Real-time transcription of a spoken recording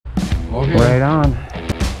Okay. Right on.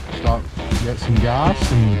 Stop, get some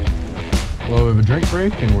gas and a little bit of a drink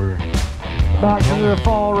break, and we're back to the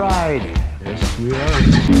fall ride. Yes, we are.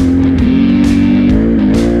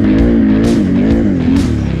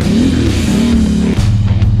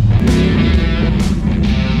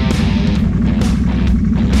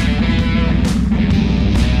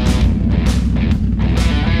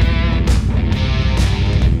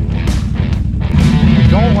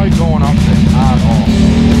 Don't like going up this at all.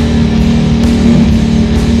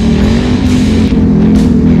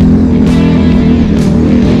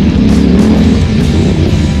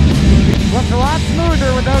 Looks a lot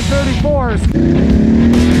smoother with those 34s.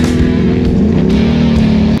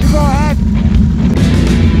 Go ahead.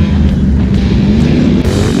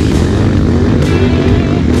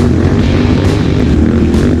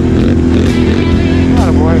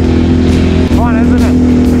 Atta boy. Fun, isn't it?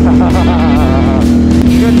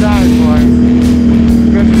 Good times, boys.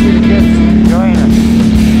 Good to see the kids enjoying it.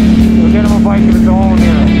 We'll get them a bike of its own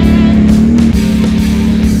here.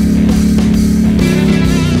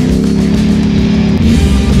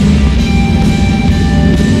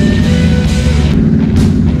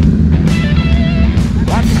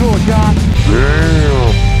 That's a cool shot.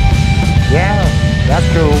 Yeah, that's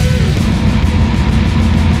cool.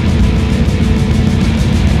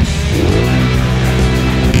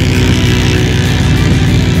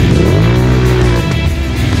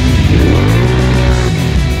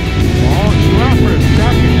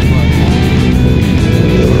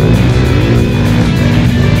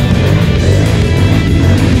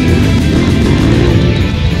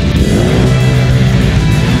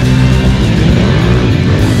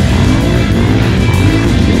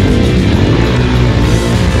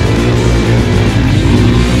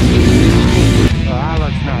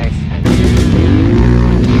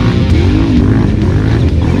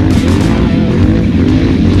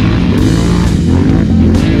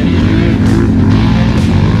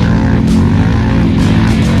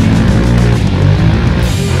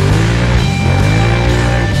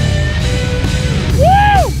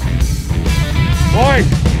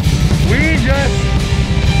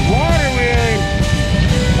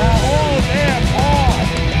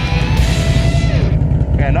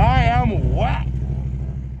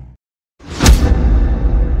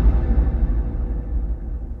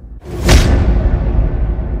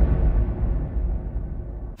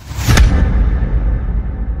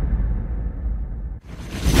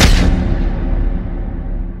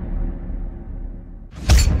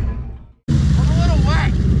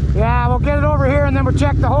 Yeah, we'll get it over here and then we'll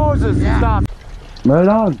check the hoses and stuff. Right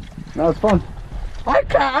on. That was fun.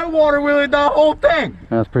 I water wheeled that whole thing.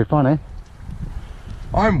 That's pretty fun, eh?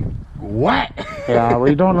 I'm wet. Yeah, well,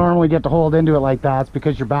 you don't normally get to hold into it like that. It's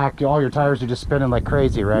because your back, all your tires are just spinning like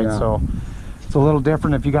crazy, right? Yeah. So it's a little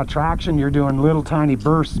different. If you got traction, you're doing little tiny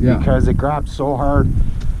bursts because it grabs so hard.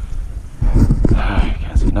 You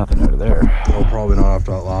can't see nothing out of there. Well, probably not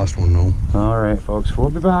after that last one, no. All right, folks,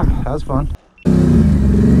 we'll be back. That was fun.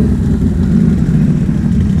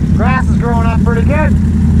 Grass is growing up pretty good.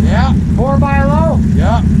 Yeah. 4 by low.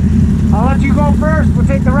 Yeah. I'll let you go first. We'll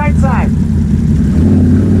take the right side.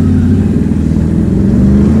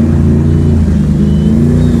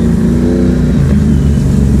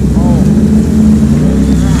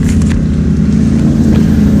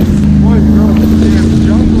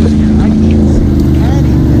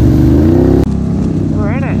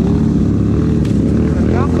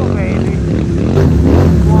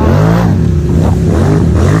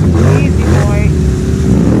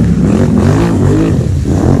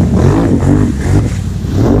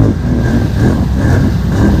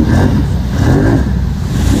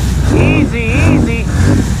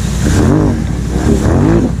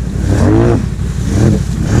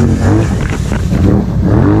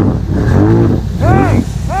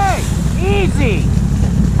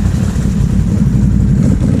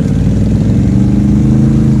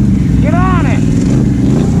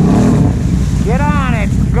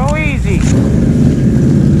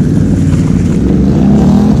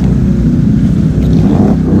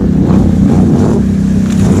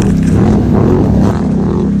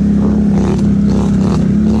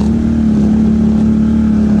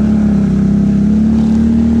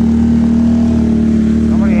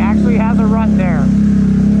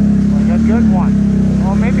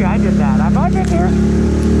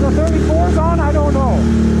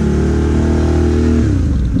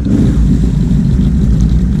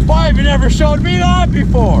 Never showed me that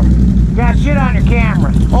before. You got shit on your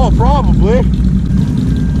camera. Oh, probably.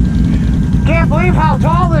 Can't believe how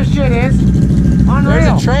tall this shit is. Unreal.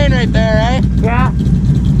 There's a train right there, eh? Yeah.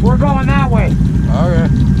 We're going that way. Okay.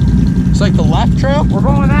 It's like the left trail? We're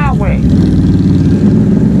going that way. way.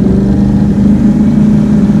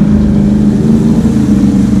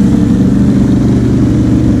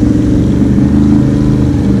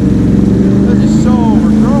 This is so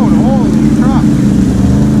overgrown. Holy crap.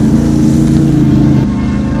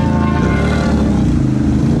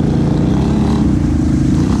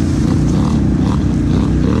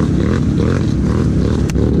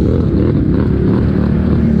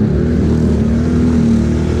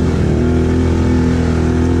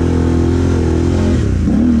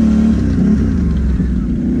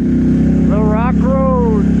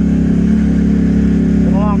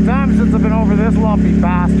 This lumpy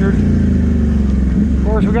bastard. Of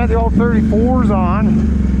course, we got the old 34s on.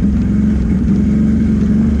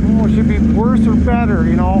 Oh, it should be worse or better,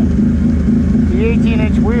 you know. The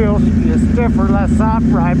 18-inch wheels should be a stiffer, less soft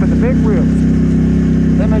ride, but the big wheels,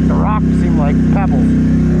 they make the rock seem like pebbles.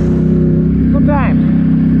 Sometimes.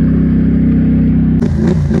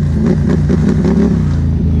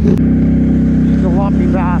 She's a lumpy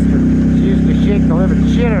bastard. She used to shake the living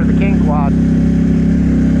shit out of the King Quad.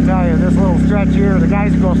 Tell you, this little stretch here, the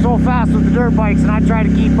guys go so fast with the dirt bikes, and I try to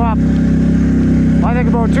keep up. I think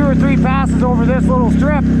about 2 or 3 passes over this little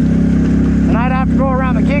strip, and I'd have to go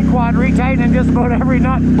around the King Quad retightening just about every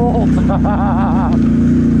nut and bolt. She's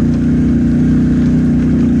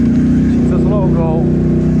a slow go.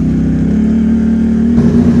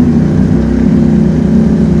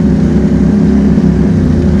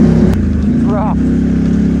 She's rough.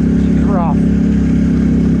 She's rough.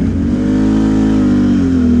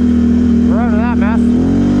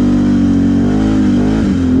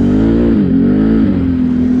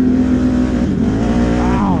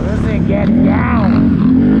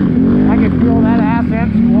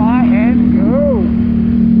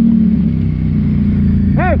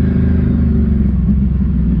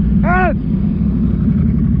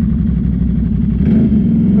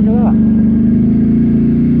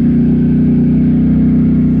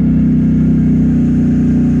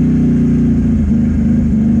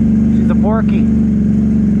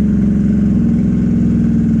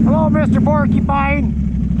 Hello, Mr. Porcupine.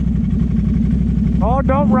 Oh,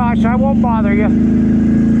 don't rush. I won't bother you.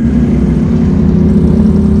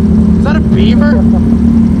 Is that a beaver?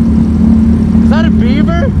 Is that a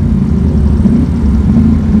beaver?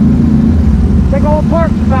 Big old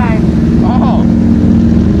porcupine. Oh.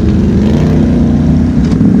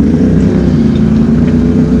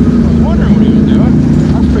 I was wondering what he was doing.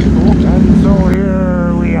 That's pretty cool. And so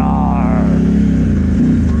here we are.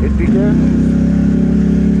 It begins.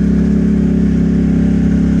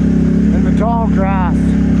 Tall grass.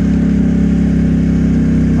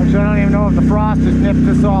 Actually, I don't even know if the frost has nipped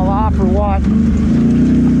this all off or what. She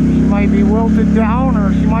might be wilted down,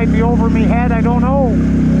 or she might be over me head. I don't know.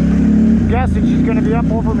 I'm guessing she's going to be up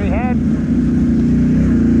over me head.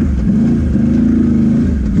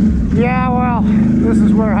 Yeah, well, this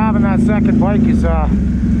is where having that second bike is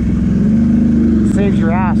saves your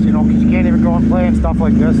ass, you know, because you can't even go and play and stuff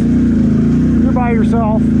like this. You're by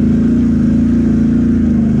yourself.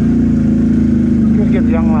 Get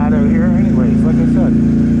the young lad out here anyways, like I said.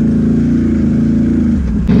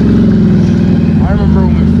 I remember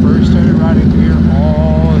when we first started riding here,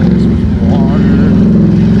 all this was water.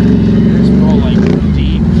 This felt like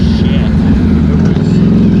deep shit.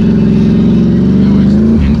 It was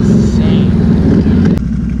insane.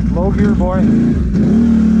 Low gear, boy.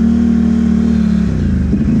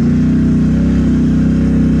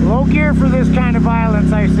 Low gear for this kind of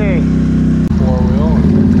violence, I say. 4-wheel.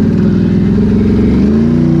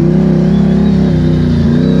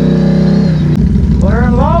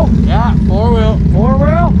 Yeah, 4-wheel.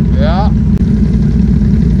 4-wheel? Yeah.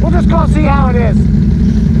 We'll just go see how it is.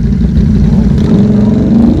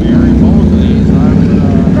 Bury both of these. The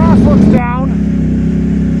grass looks down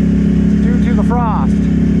due to the frost. So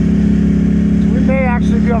we may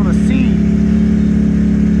actually be able to see.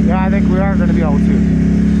 Yeah, I think we are going to be able to.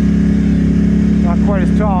 Not quite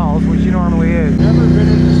as tall as what she normally is. Never been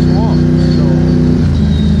in the swamp, so.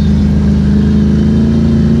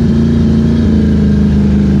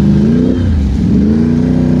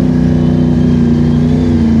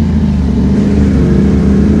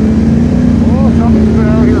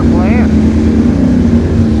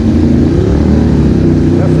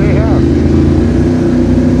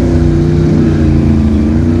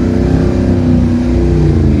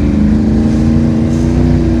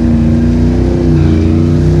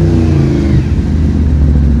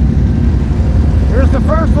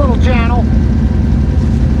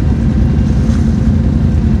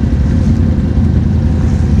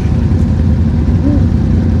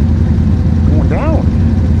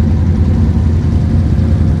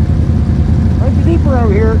 Out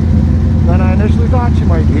here. initially thought she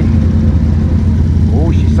might be.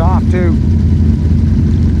 Oh, she's soft too.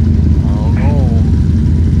 Oh no.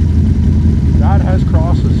 Dad has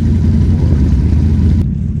crossed this before.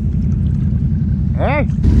 Hey!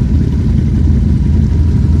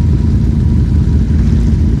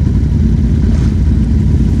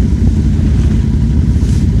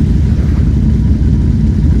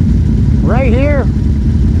 Right here.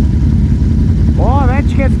 Oh, that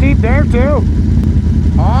she gets deep there too.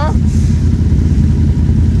 Huh?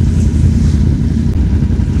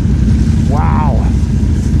 Wow.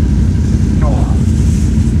 Oh.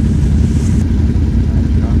 I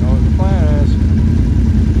do not know what the plan is.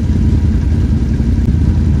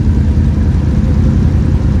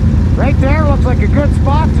 Right there looks like a good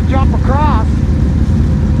spot to jump across.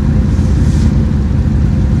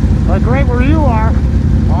 Like right where you are.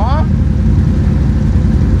 Huh?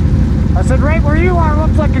 I said right where you are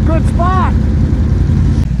looks like a good spot.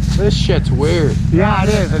 This shit's weird. Yeah, it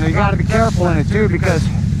is, and you got to be careful in it too, because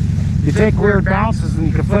you take weird bounces and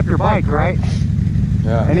you can flip your bike, right?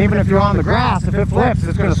 Yeah. And even if you're on the grass, if it flips,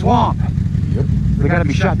 it's going to swamp. Yep. They got to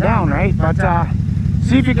be shut down, right? But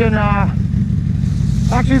see if you can.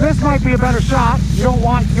 Actually, this might be a better shot. You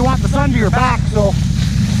want the sun to your back, so.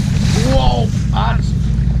 Whoa! That's...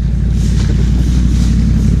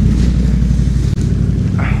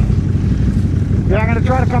 Yeah, I'm going to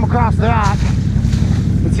try to come across that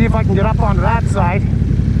and see if I can get up onto that side.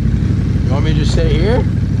 You want me to just stay here?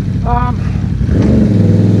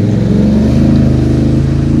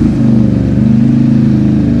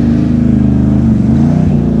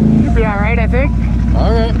 Should be alright, I think.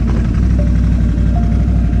 Alright.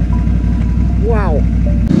 Wow.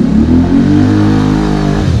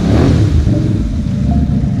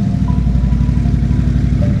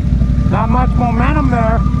 Not much momentum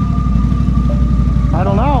there. I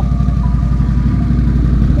don't know.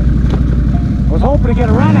 I was hoping to get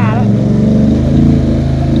a run at it.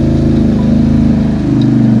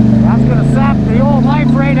 That's gonna sap the old life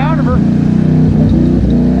right out of her.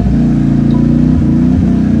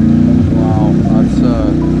 Wow,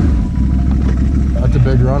 that's a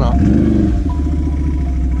big run up.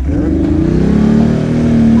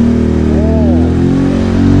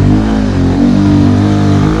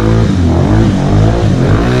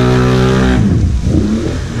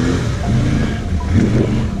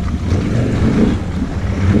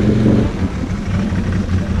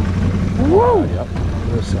 Yep,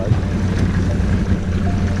 this side.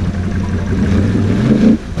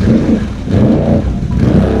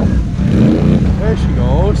 There she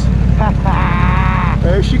goes.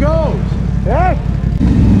 There she goes. Hey,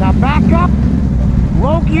 now back up,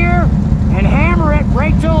 low gear, and hammer it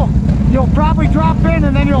right till you'll probably drop in,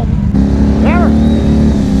 and then you'll, there.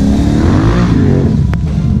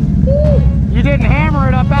 You didn't hammer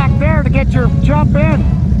it up back there to get your jump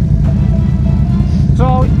in.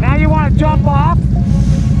 So now you want to jump off. You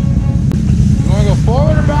want to go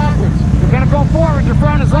forward or backwards? You're going to go forward, your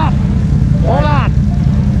front is up. Hold on.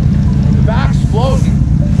 The back's floating.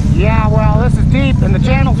 Yeah, well, this is deep and the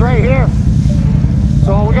channel's right here.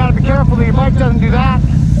 So we got to be careful that your bike doesn't do that.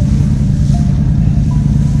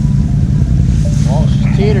 Oh,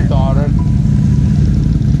 she's teeter-tottering.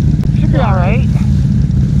 Should be alright.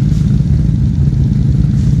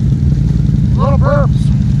 Little burps.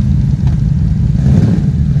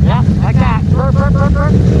 Yep, like that. Burp, burp, burp,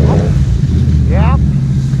 burp. Oh. Yep.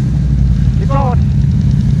 Keep going.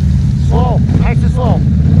 Slow. Nice and slow.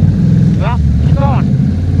 Yep. Keep going.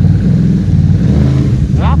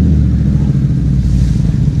 Yep.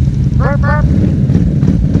 Burp, burp.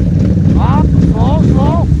 Up. Slow,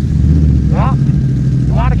 slow. Yep.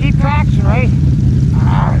 You want to keep traction, right?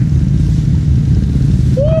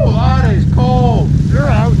 Woo, that is cold. You're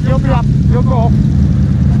out. You'll be up. You'll go.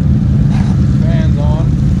 Fans on.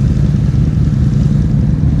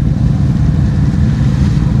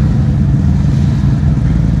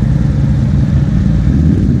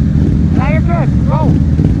 Now you're good. Go.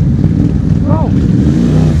 Go.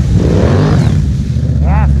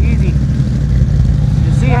 Yeah, it's easy.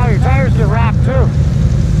 You see how your tires get wrapped too.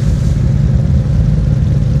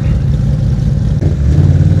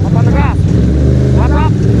 Up on the gas. Up,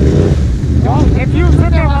 up. Don't, if you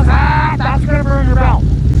sit there and that's going to burn your belt.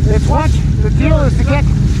 It's once, the deal is to get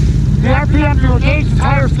the RPM to engage the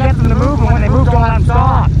tires to get them to move, and when they move, don't let them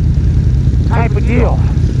stop. Type of deal.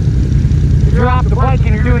 If you're off the bike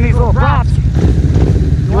and you're doing these little drops,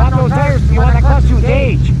 you want those tires, you want that clutch to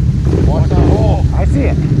engage. Watch that hole. I see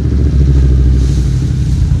it.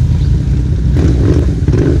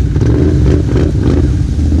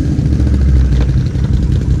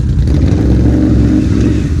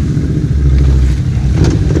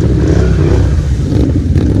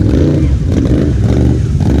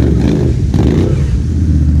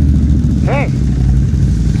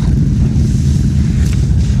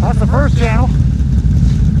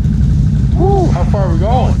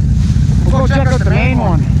 go check out the main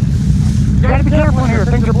one. You gotta be careful in here,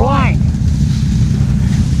 things are blind.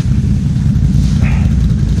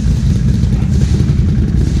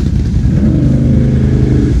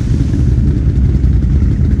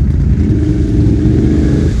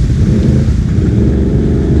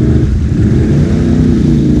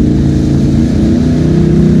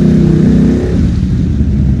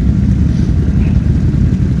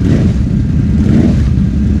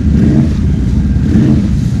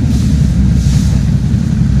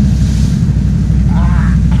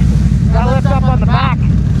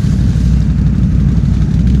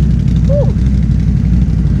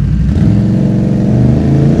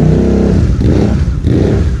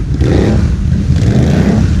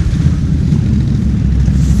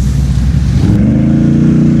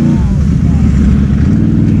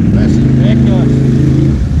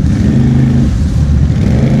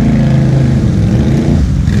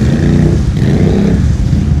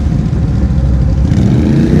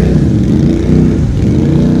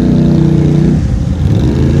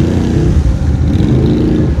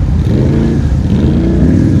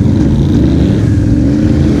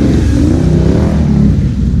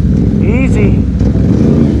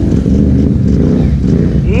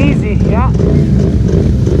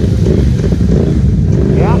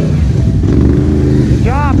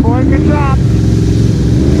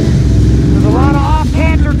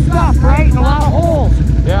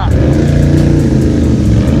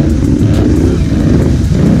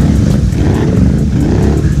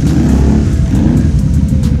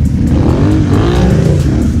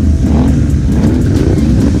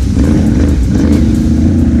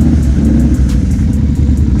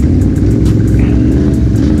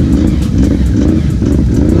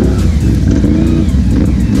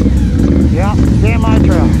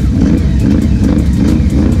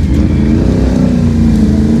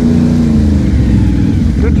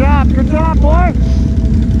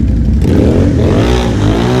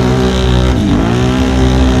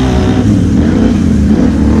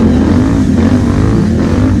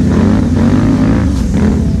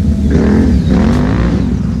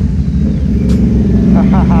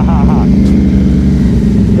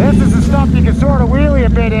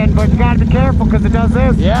 Because it does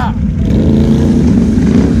this. Yeah.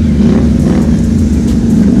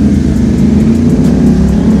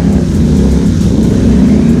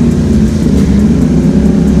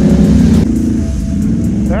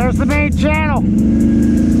 There's the main channel.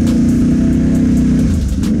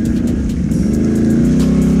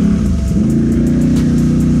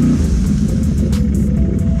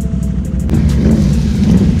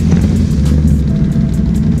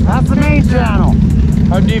 That's the main channel.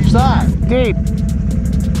 How deep's that? Deep.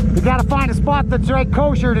 You gotta find a spot that's right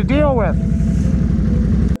kosher to deal with.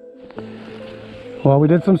 Well, we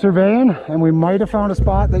did some surveying and we might have found a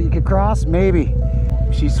spot that you could cross, maybe.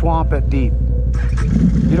 She's swamp it deep.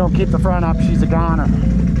 You don't keep the front up, she's a goner.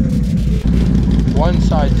 One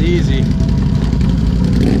side's easy.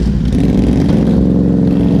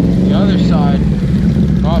 The other side,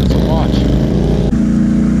 not so much.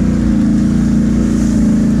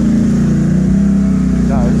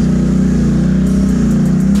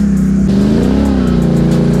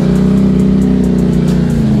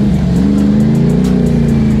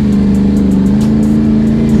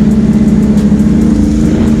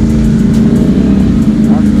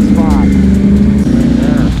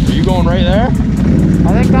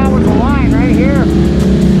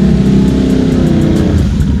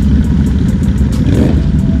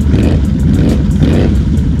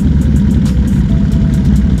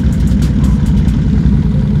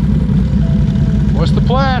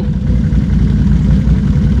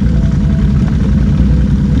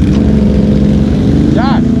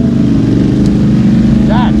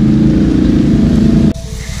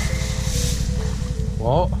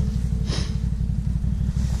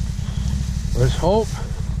 Let's hope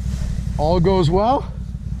all goes well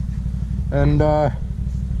and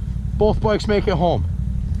both bikes make it home.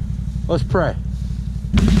 Let's pray. He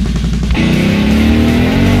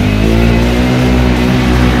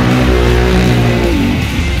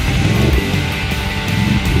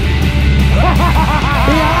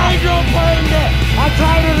hydroplaned it! I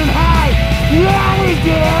tried it in high! Yeah, we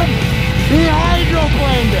did! He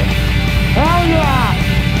hydroplaned it! Hell yeah!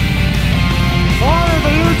 Oh, there's a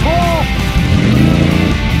huge hole!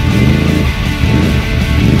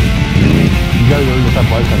 You gotta go get that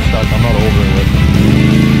bike unstuck. I'm not over it.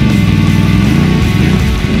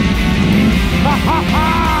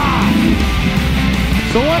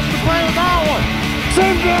 So what's the plan with that one?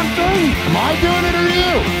 Same damn thing! Am I doing it or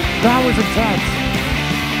you? That was intense.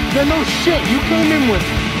 Then no shit, you came in with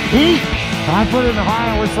heat. I put it in the high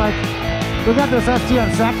and was like, We got this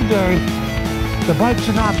STM secondary. The bike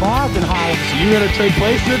should not bog and high. So you gonna trade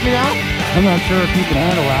places with me now? I'm not sure if you can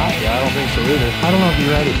handle that. Yeah, I don't think so either. I don't know if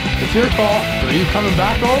you're ready. It's your call. Are you coming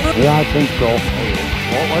back over? Yeah, I think so.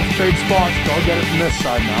 Well, let's trade spots. I'll get it from this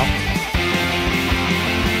side now.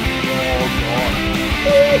 Oh, God.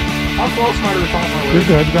 How close am I to the top of my You're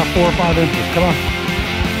weight? good. You got 4 or 5 inches. Come on.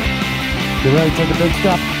 You ready to take a big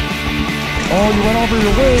step? Oh, you went over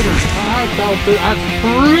your waders. I felt it. That's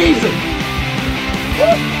freezing.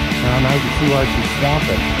 Now you can see why she's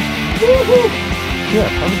swamping. Woohoo! Yeah,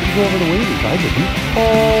 how did you go over the waders? I didn't.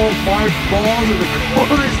 Oh, my balls in the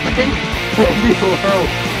corners, thing. Whoa.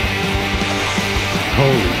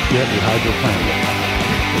 Holy shit, you hydroplaned it.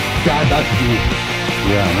 God, that's deep.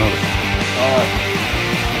 Yeah, I noticed.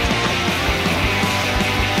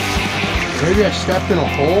 Maybe I stepped in a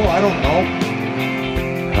hole. I don't know.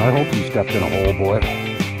 I hope you stepped in a hole, boy.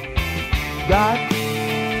 God,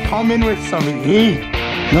 come in with some heat.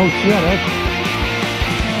 No shit, eh?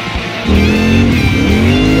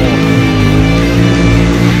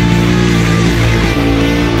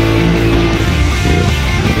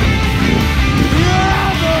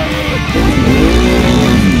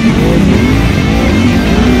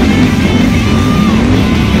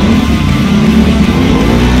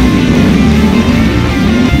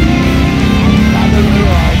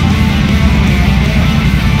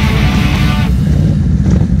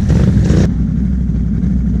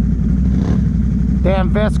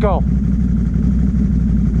 Damn Vesco.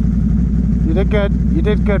 You did good. You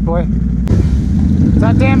did good, boy. It's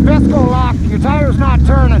that damn Vesco lock. Your tire's not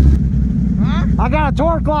turning. Huh? I got a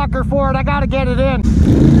torque locker for it. I gotta get it in.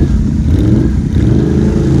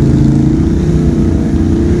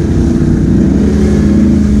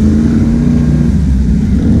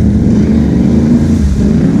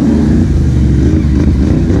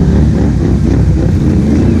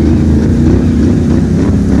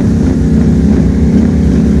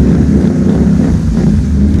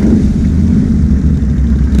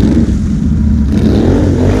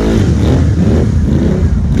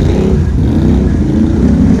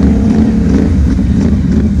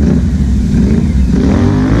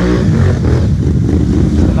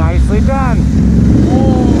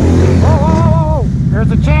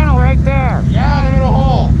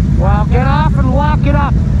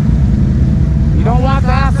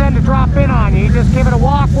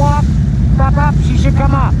 She should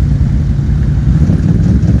come up.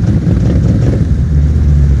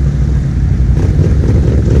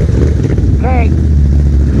 Okay.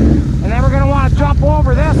 And then we're going to want to jump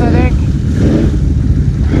over this, I think.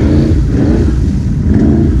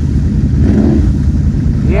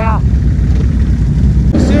 Yeah.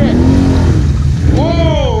 That's it.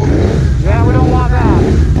 Whoa! Yeah, we don't want that.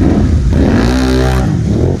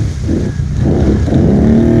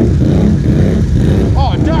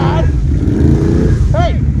 Oh, Dad!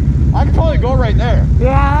 Hey! I can totally go right there.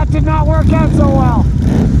 Yeah, that did not work out so well.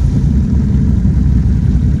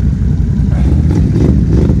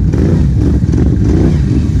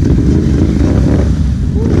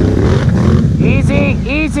 Easy,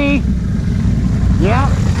 easy. Yep.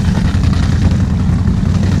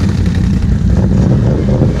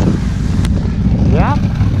 Yep.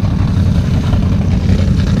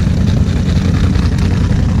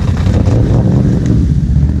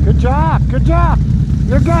 Good job, good job.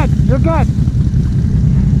 You're good, you're good.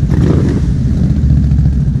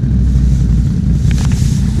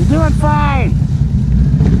 You're doing fine.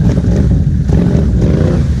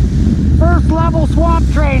 First level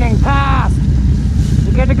swamp training passed.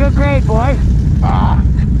 You get a good grade, boy. Ah.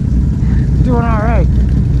 Doing all right.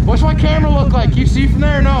 What's my camera look like? You see from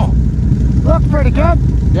there or no? Looks pretty good.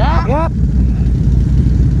 Yeah? Yep.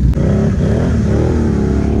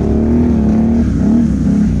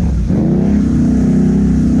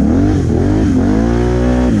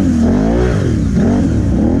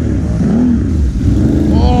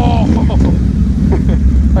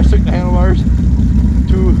 I took the handlebars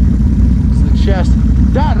to the chest.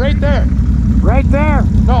 Dad, right there. Right there.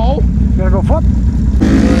 No. You gotta go flip.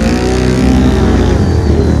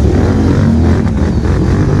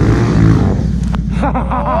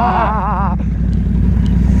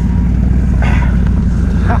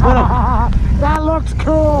 That looks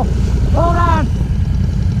cool. Hold on.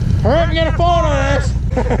 Hurry up and get a phone on this.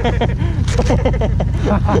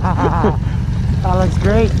 That looks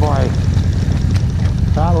great, boy.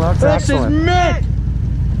 That looks excellent. This is mint.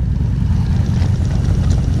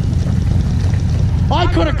 I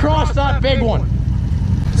could have crossed that big one.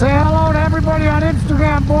 Say hello to everybody on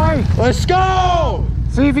Instagram, boy. Let's go.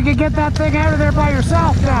 See if you can get that thing out of there by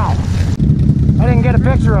yourself now. I didn't get a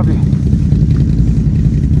picture of you.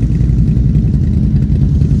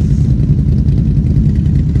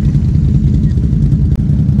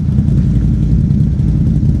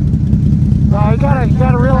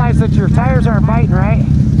 gotta realize that your tires aren't biting, right?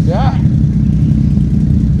 Yeah.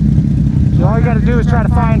 So all you gotta do is try to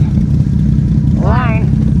find a line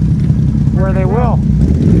where they will.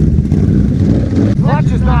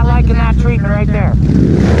 Clutch is not liking that treatment right there.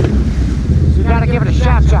 So you gotta give it a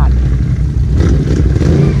shot.